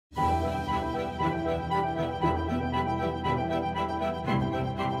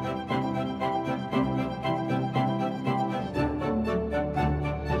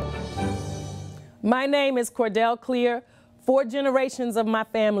My name is Cordell Cleare. 4 generations of my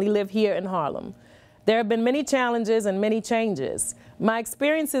family live here in Harlem. There have been many challenges and many changes. My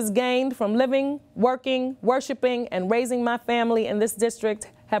experiences gained from living, working, worshiping, and raising my family in this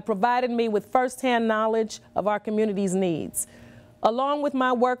district have provided me with firsthand knowledge of our community's needs. Along with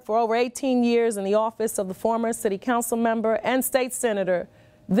my work for over 18 years in the office of the former city council member and state senator,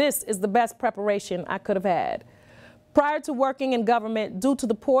 this is the best preparation I could have had. Prior to working in government, due to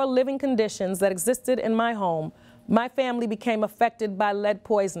the poor living conditions that existed in my home, my family became affected by lead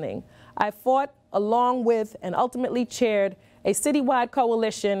poisoning. I fought along with and ultimately chaired a citywide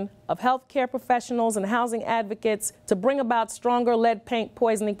coalition of healthcare professionals and housing advocates to bring about stronger lead paint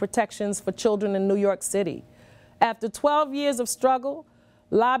poisoning protections for children in New York City. After 12 years of struggle,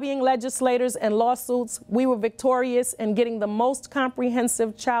 lobbying legislators and lawsuits, we were victorious in getting the most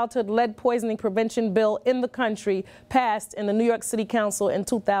comprehensive childhood lead poisoning prevention bill in the country passed in the New York City Council in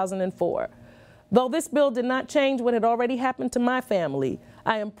 2004. Though this bill did not change what had already happened to my family,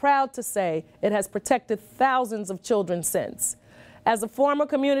 I am proud to say it has protected thousands of children since. As a former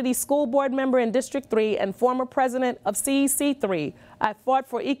community school board member in District 3 and former president of CEC 3, I fought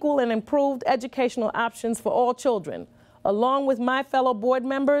for equal and improved educational options for all children. Along with my fellow board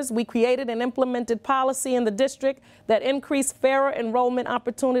members, we created and implemented policy in the district that increased fairer enrollment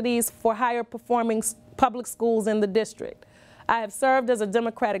opportunities for higher performing public schools in the district. I have served as a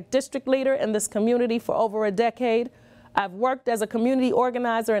Democratic district leader in this community for over a decade. I've worked as a community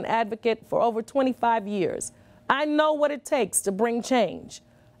organizer and advocate for over 25 years. I know what it takes to bring change.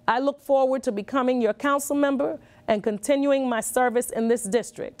 I look forward to becoming your council member and continuing my service in this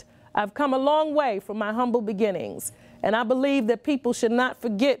district. I've come a long way from my humble beginnings, and I believe that people should not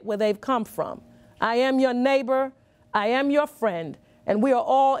forget where they've come from. I am your neighbor, I am your friend, and we are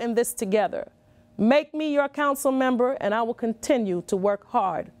all in this together. Make me your council member, and I will continue to work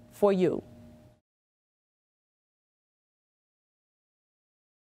hard for you.